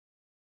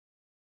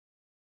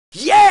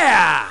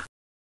Yeah!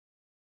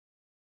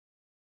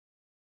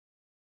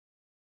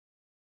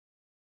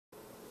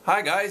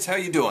 Hi guys, how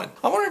you doing?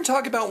 I wanted to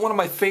talk about one of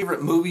my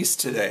favorite movies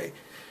today.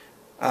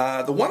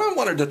 The one I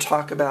wanted to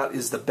talk about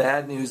is The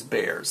Bad News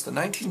Bears, the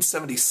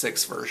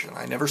 1976 version.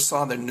 I never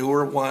saw the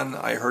newer one.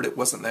 I heard it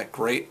wasn't that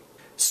great.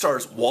 It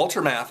stars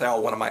Walter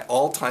Matthau, one of my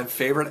all-time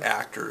favorite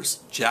actors.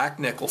 Jack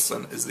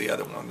Nicholson is the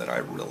other one that I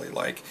really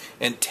like.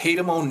 And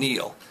Tatum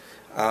O'Neal.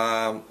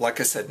 Like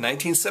I said,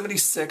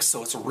 1976,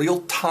 so it's a real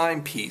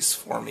timepiece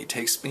for me. It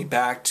takes me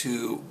back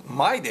to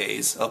my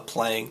days of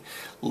playing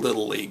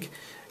Little League.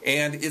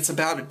 And it's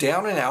about a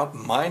down-and-out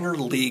minor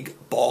league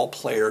ball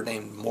player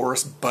named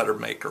Morris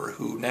Buttermaker,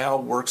 who now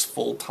works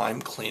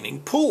full-time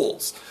cleaning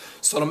pools.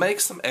 So to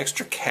make some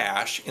extra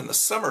cash in the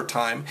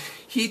summertime,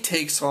 he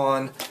takes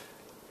on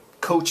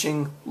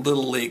coaching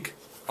Little League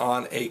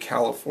on a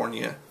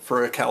California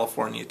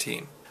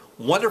team.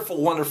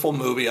 Wonderful, wonderful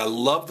movie. I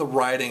love the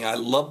writing. I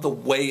love the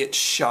way it's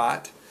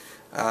shot.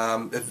 A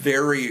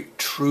very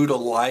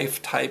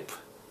true-to-life type.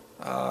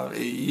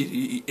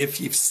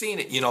 If you've seen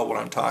it, you know what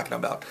I'm talking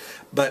about.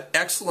 But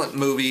excellent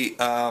movie.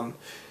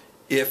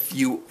 If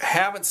you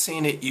haven't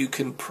seen it, you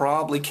can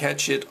probably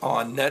catch it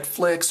on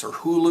Netflix or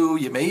Hulu.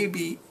 You may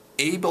be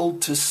able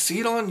to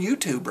see it on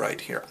YouTube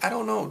right here. I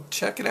don't know.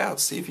 Check it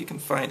out. See if you can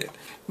find it.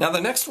 Now,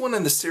 the next one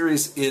in the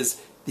series is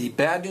The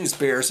Bad News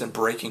Bears in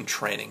Breaking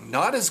Training.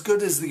 Not as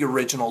good as the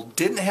original,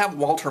 didn't have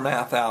Walter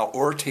Matthau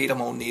or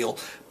Tatum O'Neal,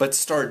 but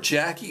starred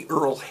Jackie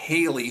Earle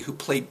Haley, who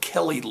played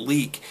Kelly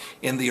Leak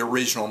in the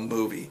original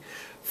movie.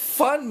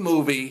 Fun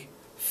movie,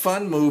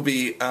 fun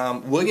movie.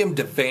 William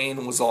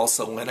Devane was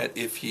also in it,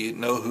 if you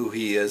know who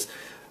he is.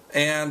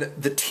 And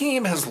the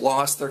team has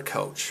lost their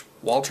coach,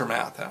 Walter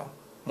Matthau.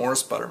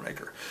 Morris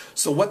Buttermaker.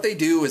 So what they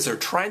do is they're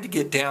trying to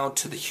get down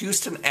to the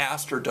Houston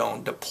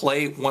Astrodome to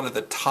play one of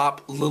the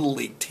top Little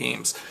League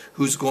teams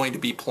who's going to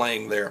be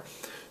playing there.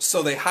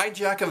 So they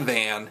hijack a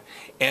van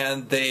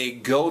and they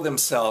go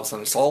themselves,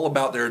 and it's all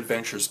about their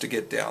adventures to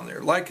get down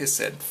there. Like I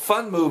said,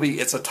 fun movie.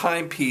 It's a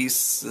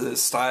timepiece,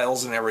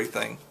 styles and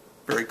everything.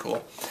 Very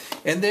cool.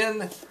 And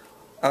then,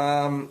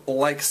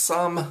 like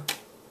some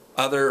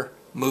other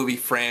movie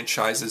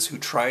franchises who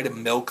try to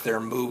milk their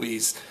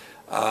movies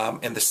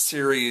and the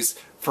series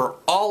for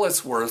all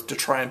it's worth to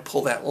try and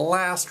pull that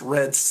last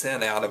red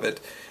cent out of it,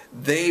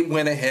 they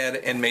went ahead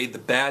and made the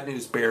Bad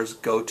News Bears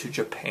go to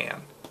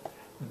Japan.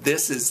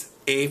 This is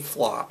a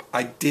flop.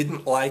 I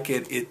didn't like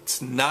it.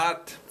 It's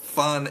not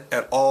fun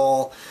at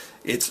all.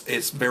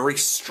 It's very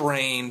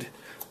strained.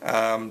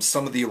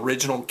 Some of the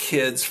original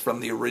kids from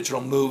the original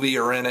movie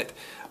are in it,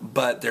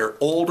 but they're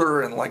older,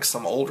 and like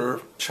some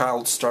older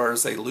child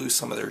stars, they lose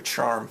some of their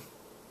charm.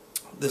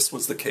 This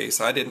was the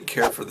case. I didn't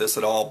care for this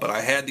at all, but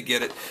I had to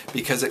get it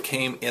because it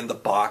came in the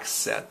box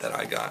set that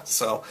I got.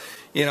 So,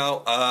 you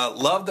know,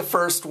 love the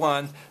first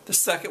one. The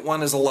second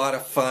one is a lot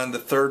of fun. The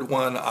third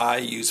one I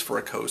use for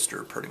a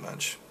coaster, pretty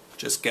much.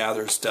 Just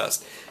gathers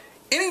dust.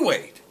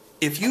 Anyway,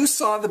 if you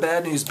saw the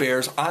Bad News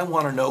Bears, I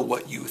want to know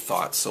what you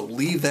thought. So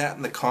leave that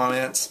in the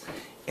comments,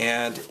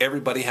 and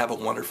everybody have a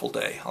wonderful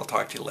day. I'll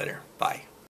talk to you later. Bye.